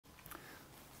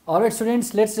Alright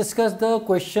students, let's discuss the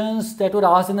questions that were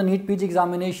asked in the NEET PG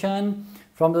examination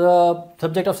from the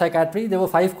subject of psychiatry. There were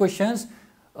 5 questions,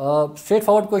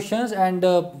 straightforward questions, and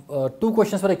 2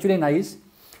 questions were actually nice.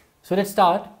 So let's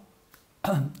start.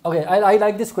 Okay, I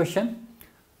like this question.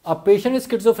 A patient with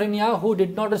schizophrenia who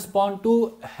did not respond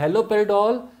to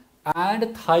haloperidol and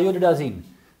thiazidine.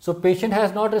 So patient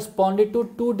has not responded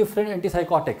to 2 different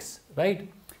antipsychotics, right?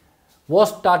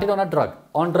 Was started on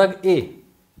drug A.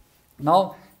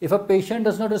 Now, if a patient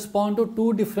does not respond to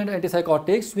 2 different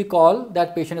antipsychotics, we call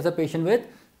that patient as a patient with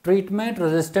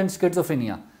treatment-resistant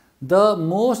schizophrenia. The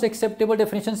most acceptable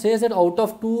definition says that out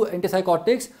of 2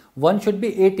 antipsychotics, one should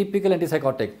be atypical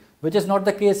antipsychotic, which is not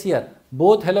the case here.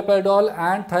 Both haloperidol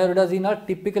and thiazidine are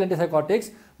typical antipsychotics,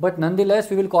 but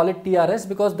nonetheless we will call it TRS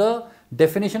because the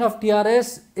definition of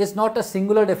TRS is not a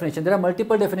singular definition. There are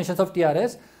multiple definitions of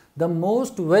TRS. The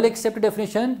most well accepted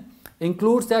definition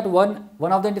includes that one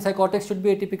of the antipsychotics should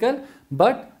be atypical,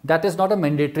 but that is not a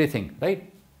mandatory thing,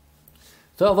 right?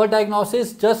 So our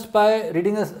diagnosis just by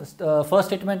reading the first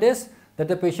statement is that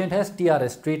the patient has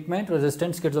TRS, treatment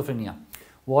resistant schizophrenia.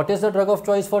 What is the drug of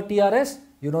choice for TRS?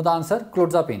 You know the answer,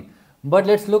 clozapine. But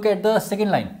let's look at the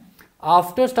second line.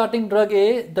 After starting drug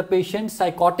A, the patient's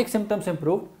psychotic symptoms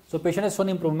improved. So patient has shown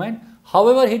improvement.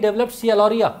 However, he developed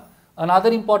cialorrhea,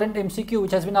 another important MCQ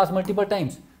which has been asked multiple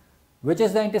times. Which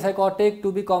is the antipsychotic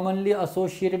to be commonly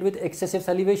associated with excessive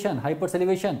salivation,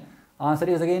 hypersalivation? Answer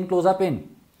is again clozapine.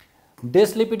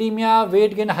 Dyslipidemia,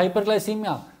 weight gain,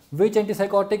 hyperglycemia. Which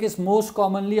antipsychotic is most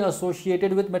commonly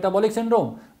associated with metabolic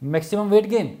syndrome? Maximum weight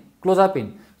gain,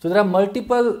 clozapine. So there are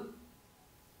multiple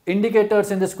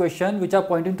indicators in this question which are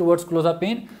pointing towards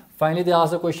clozapine. Finally, they ask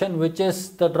the question, which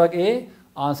is the drug A?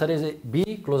 Answer is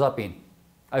B, clozapine.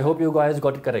 I hope you guys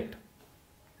got it correct.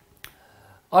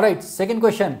 Alright, second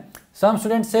question. Some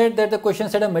students said that the question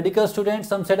said a medical student,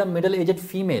 some said a middle-aged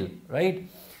female, right?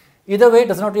 Either way, it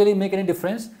does not really make any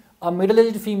difference. A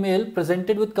middle-aged female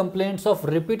presented with complaints of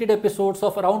repeated episodes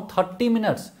of around 30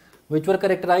 minutes, which were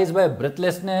characterized by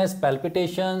breathlessness,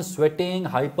 palpitations, sweating,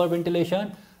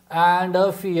 hyperventilation, and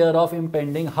a fear of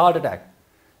impending heart attack.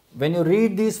 When you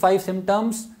read these 5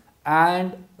 symptoms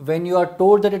and when you are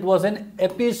told that it was an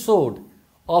episode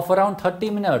of around 30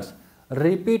 minutes,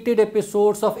 repeated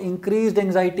episodes of increased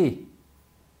anxiety.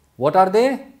 What are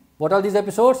they? What are these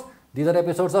episodes? These are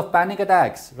episodes of panic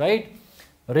attacks, right?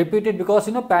 Repeated because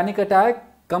panic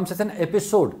attack comes as an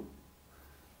episode.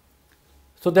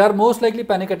 So they are most likely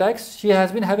panic attacks. She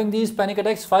has been having these panic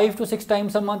attacks 5 to 6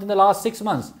 times a month in the last 6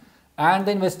 months. And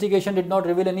the investigation did not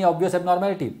reveal any obvious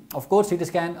abnormality. Of course, CT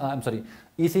scan,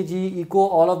 ECG, echo,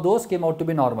 all of those came out to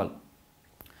be normal.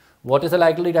 What is the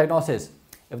likely diagnosis?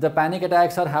 If the panic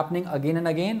attacks are happening again and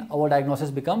again, our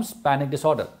diagnosis becomes panic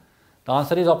disorder. The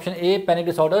answer is option A, panic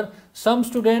disorder. Some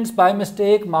students by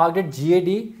mistake marked it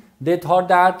GAD. They thought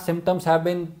that symptoms have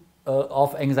been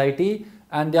of anxiety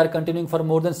and they are continuing for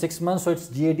more than 6 months, so it's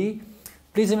GAD.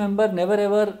 Please remember, never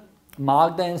ever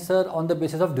mark the answer on the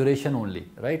basis of duration only,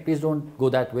 right? Please don't go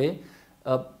that way.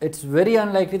 It's very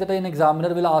unlikely that an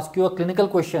examiner will ask you a clinical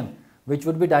question which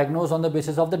would be diagnosed on the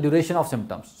basis of the duration of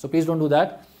symptoms. So please don't do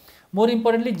that. More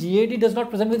importantly, GAD does not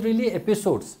present with really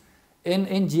episodes. In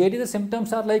GAD, the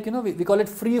symptoms are like, we call it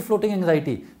free-floating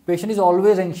anxiety. Patient is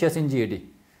always anxious in GAD.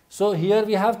 So here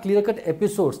we have clear-cut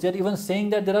episodes. They are even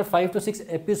saying that there are 5 to 6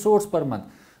 episodes per month.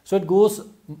 So it goes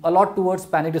a lot towards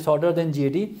panic disorder than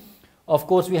GAD. Of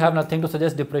course, we have nothing to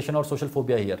suggest depression or social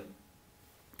phobia here.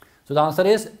 So the answer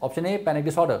is option A, panic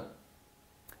disorder.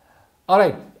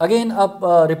 Alright, again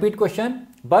a repeat question,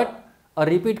 but a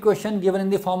repeat question given in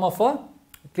the form of a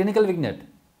clinical vignette.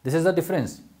 This is the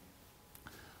difference.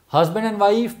 Husband and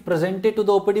wife presented to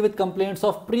the OPD with complaints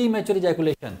of premature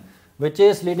ejaculation, which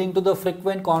is leading to the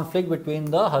frequent conflict between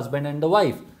the husband and the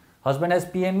wife. Husband has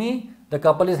PME, the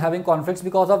couple is having conflicts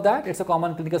because of that. It's a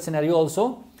common clinical scenario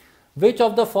also. Which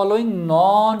of the following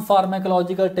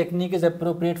non-pharmacological technique is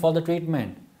appropriate for the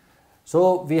treatment?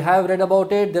 So we have read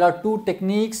about it. There are 2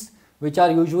 techniques which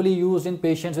are usually used in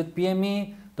patients with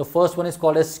PME. The first one is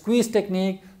called as squeeze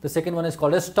technique. The second one is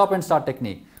called as stop and start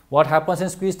technique. What happens in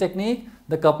squeeze technique?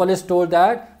 The couple is told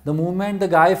that the moment the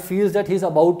guy feels that he is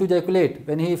about to ejaculate,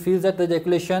 when he feels that the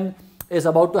ejaculation is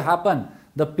about to happen,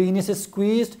 the penis is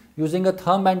squeezed using a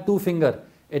thumb and 2 fingers.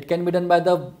 It can be done by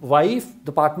the wife,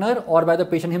 the partner, or by the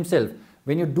patient himself.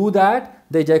 When you do that,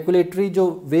 the ejaculatory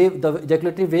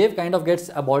wave kind of gets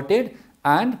aborted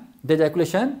and the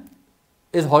ejaculation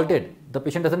is halted. The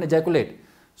patient doesn't ejaculate.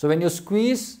 So when you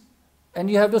squeeze, and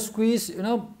you have to squeeze,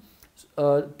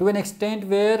 to an extent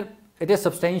where it is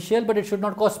substantial, but it should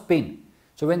not cause pain.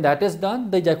 So when that is done,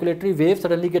 the ejaculatory wave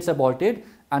suddenly gets aborted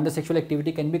and the sexual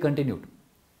activity can be continued.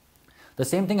 The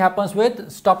same thing happens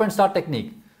with stop and start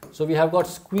technique. So we have got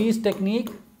squeeze technique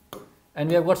and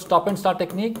we have got stop and start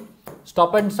technique.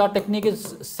 Stop and start technique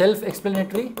is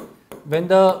self-explanatory. When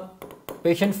the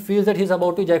patient feels that he is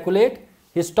about to ejaculate,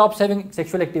 he stops having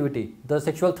sexual activity. The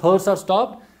sexual thirsts are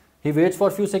stopped. He waits for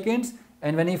a few seconds,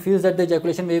 and when he feels that the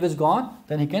ejaculation wave is gone,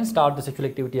 then he can start the sexual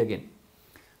activity again.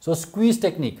 So squeeze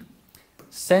technique.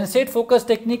 Sensate focus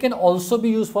technique can also be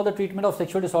used for the treatment of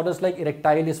sexual disorders like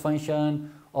erectile dysfunction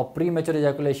or premature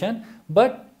ejaculation.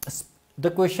 But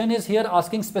the question is here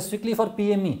asking specifically for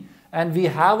PME, and we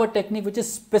have a technique which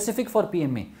is specific for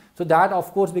PME. So that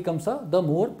of course becomes the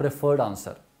more preferred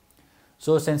answer.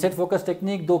 So sensate focus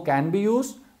technique though can be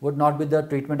used, would not be the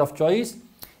treatment of choice.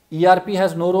 ERP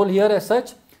has no role here as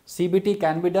such. CBT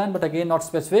can be done, but again not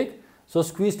specific. So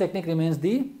squeeze technique remains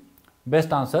the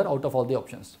best answer out of all the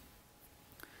options.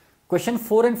 Question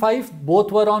 4 and 5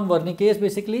 both were on Wernicke's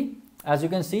basically. As you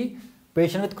can see,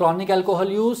 patient with chronic alcohol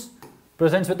use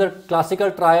presents with the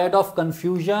classical triad of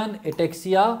confusion,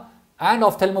 ataxia and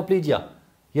ophthalmoplegia.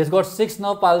 He has got 6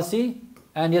 nerve palsy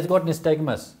and he has got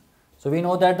nystagmus. So we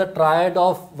know that the triad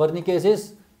of Wernicke's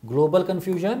is global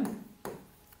confusion.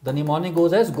 The mnemonic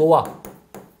goes as GOA.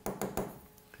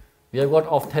 We have got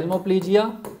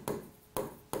ophthalmoplegia,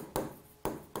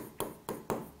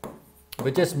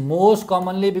 which is most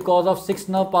commonly because of 6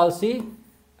 nerve palsy,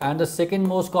 and the second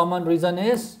most common reason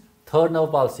is 3rd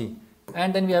nerve palsy,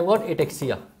 and then we have got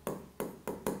ataxia.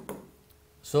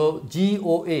 So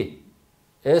GOA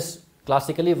is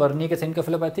classically Wernicke's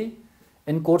encephalopathy.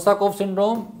 In Korsakoff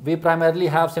syndrome, we primarily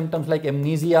have symptoms like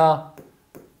amnesia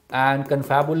and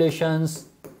confabulations.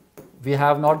 We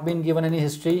have not been given any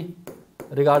history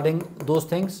regarding those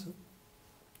things.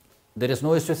 There is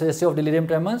no history suggestive of delirium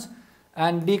tremens.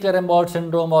 And Declarembault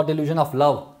syndrome or delusion of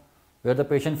love, where the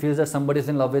patient feels that somebody is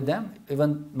in love with them,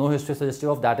 even no history suggestive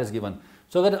of that is given.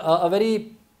 So a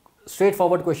very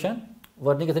straightforward question,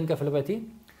 Wernicke's encephalopathy.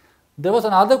 There was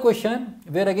another question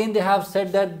where again they have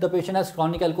said that the patient has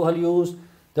chronic alcohol use,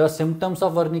 there are symptoms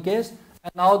of Wernicke's,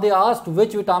 and now they asked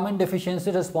which vitamin deficiency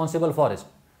is responsible for it.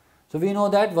 So we know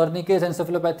that Wernicke's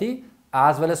encephalopathy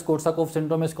as well as Korsakoff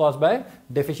syndrome is caused by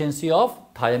deficiency of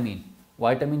thiamine,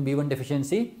 vitamin B1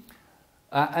 deficiency.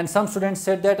 And some students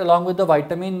said that along with the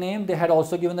vitamin name, they had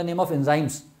also given the name of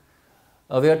enzymes,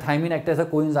 where thiamine acts as a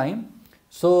coenzyme.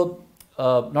 So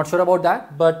not sure about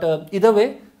that, but either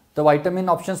way, the vitamin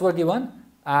options were given,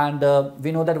 and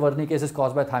we know that Wernicke's is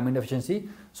caused by thiamine deficiency.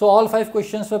 So all 5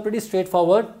 questions were pretty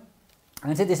straightforward,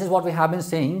 and say this is what we have been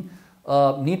saying.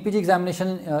 NEET PG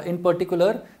examination in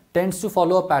particular tends to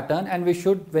follow a pattern, and we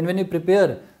should, when we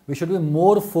prepare, we should be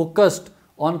more focused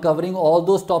on covering all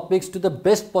those topics to the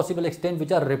best possible extent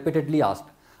which are repeatedly asked.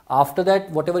 After that,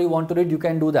 whatever you want to read, you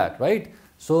can do that, right?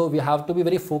 So we have to be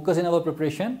very focused in our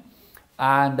preparation,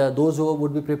 and those who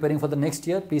would be preparing for the next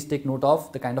year, please take note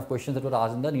of the kind of questions that were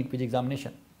asked in the NEET PG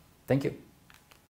examination. Thank you.